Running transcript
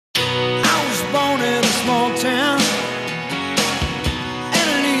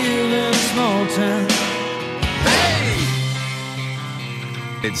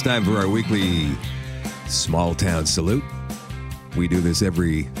It's time for our weekly Small Town Salute. We do this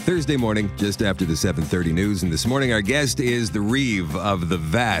every Thursday morning just after the 7:30 news. And this morning our guest is the Reeve of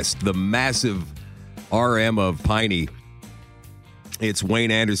the massive RM of Piney. It's Wayne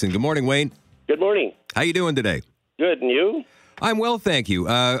Anderson. Good morning, Wayne. Good morning. How you doing today? Good, and you? I'm well, thank you.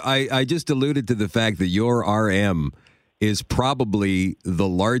 I just alluded to the fact that your RM is probably the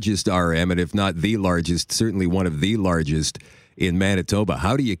largest RM, and if not the largest, certainly one of the largest in Manitoba.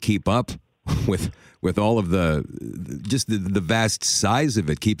 How do you keep up with all of the vast size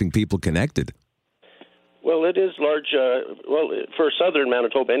of it, keeping people connected? Well, it is large. For southern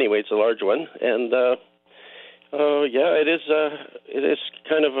Manitoba anyway, it's a large one, and it is. It is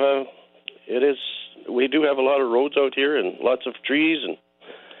kind of. It is. We do have a lot of roads out here and lots of trees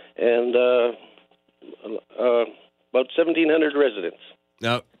and about 1,700 residents.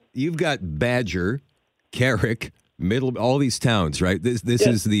 Now you've got Badger, Carrick, Middle, all these towns, right? This Yes.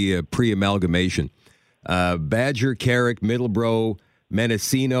 is the pre-amalgamation. Badger, Carrick, Middleborough,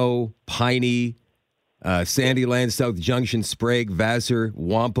 Mendocino, Piney, Sandyland, South Junction, Sprague, Vassar,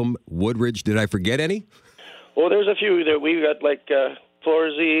 Wampum, Woodridge. Did I forget any? Well, there's a few that we've got, like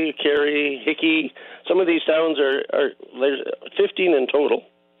Floresy, Carey, Hickey. Some of these towns are there's 15 in total,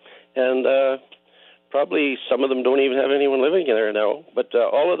 and probably some of them don't even have anyone living in there now. But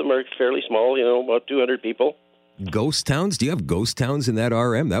all of them are fairly small, about 200 people. Ghost towns? Do you have ghost towns in that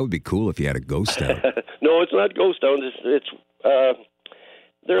RM? That would be cool if you had a ghost town. No, it's not ghost towns. It's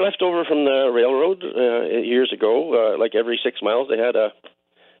they're left over from the railroad years ago. Like every 6 miles, they had a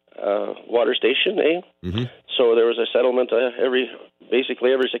water station, Mm-hmm. So there was a settlement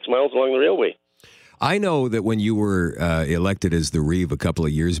basically every 6 miles along the railway. I know that when you were elected as the Reeve a couple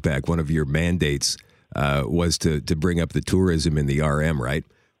of years back, one of your mandates was to bring up the tourism in the RM, right?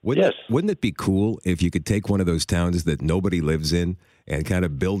 Yes. Wouldn't it be cool if you could take one of those towns that nobody lives in and kind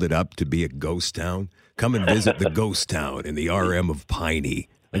of build it up to be a ghost town? Come and visit the ghost town in the RM of Piney.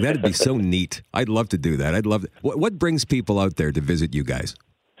 Like, that'd be so neat. I'd love to do that. I'd love. What brings people out there to visit you guys?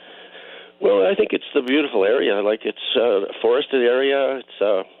 Well, I think it's the beautiful area. Like, it's a forested area. It's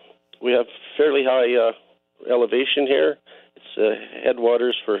we have fairly high elevation here. It's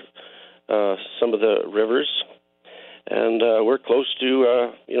headwaters for some of the rivers. And we're close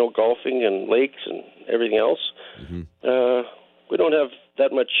to, golfing and lakes and everything else. Mm-hmm. We don't have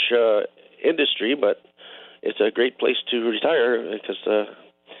that much industry, but it's a great place to retire because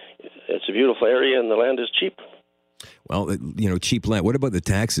it's a beautiful area and the land is cheap. Well, cheap land. What about the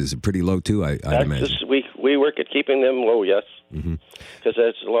taxes? Pretty low, too, I'd imagine. We work at keeping them low, yes, because Mm-hmm.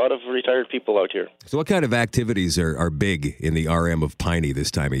 there's a lot of retired people out here. So what kind of activities are big in the RM of Piney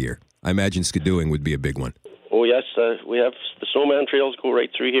this time of year? I imagine skidooing would be a big one. Oh, yes. We have the snowman trails go right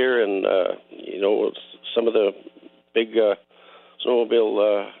through here, and, some of the big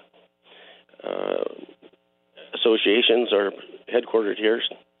snowmobile associations are headquartered here.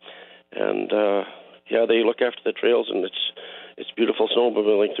 And, they look after the trails, and it's beautiful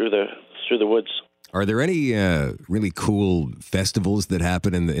snowmobiling through the woods. Are there any really cool festivals that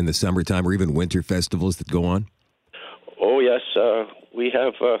happen in the summertime, or even winter festivals that go on? Oh, yes. We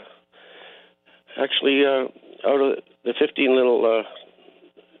have... Actually, out of the 15 little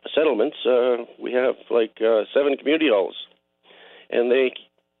settlements, we have 7 community halls, and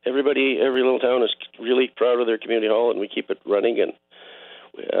every little town is really proud of their community hall, and we keep it running. And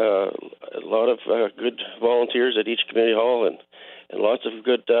a lot of good volunteers at each community hall, and lots of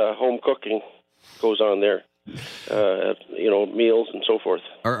good home cooking goes on there. Meals and so forth.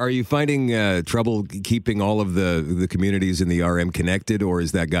 Are you finding trouble keeping all of the communities in the RM connected, or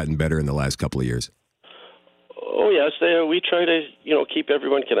has that gotten better in the last couple of years? Oh, yes. We try to, keep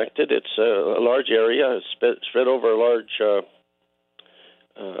everyone connected. It's a large area. It's spread over a large,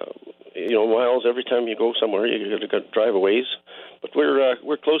 miles. Every time you go somewhere, you got to drive a ways. But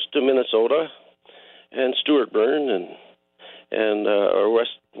we're close to Minnesota and Stewartburn, and our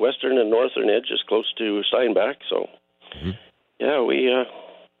western and northern edge is close to Steinbach. So, we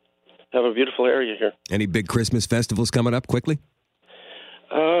have a beautiful area here. Any big Christmas festivals coming up quickly?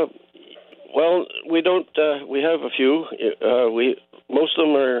 Well, we don't. We have a few. Most of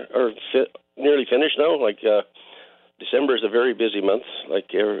them are nearly finished now. Like December is a very busy month.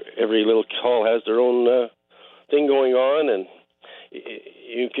 Like every little hall has their own thing going on, and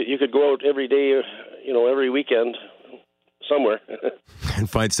you could go out every day, every weekend somewhere. And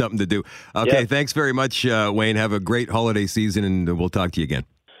find something to do. Okay, Yeah. Thanks very much, Wayne. Have a great holiday season, and we'll talk to you again.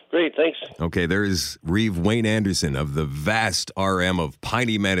 Great, thanks. Okay, there's Reeve Wayne Anderson of the vast RM of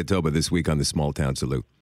Piney, Manitoba this week on the Small Town Salute.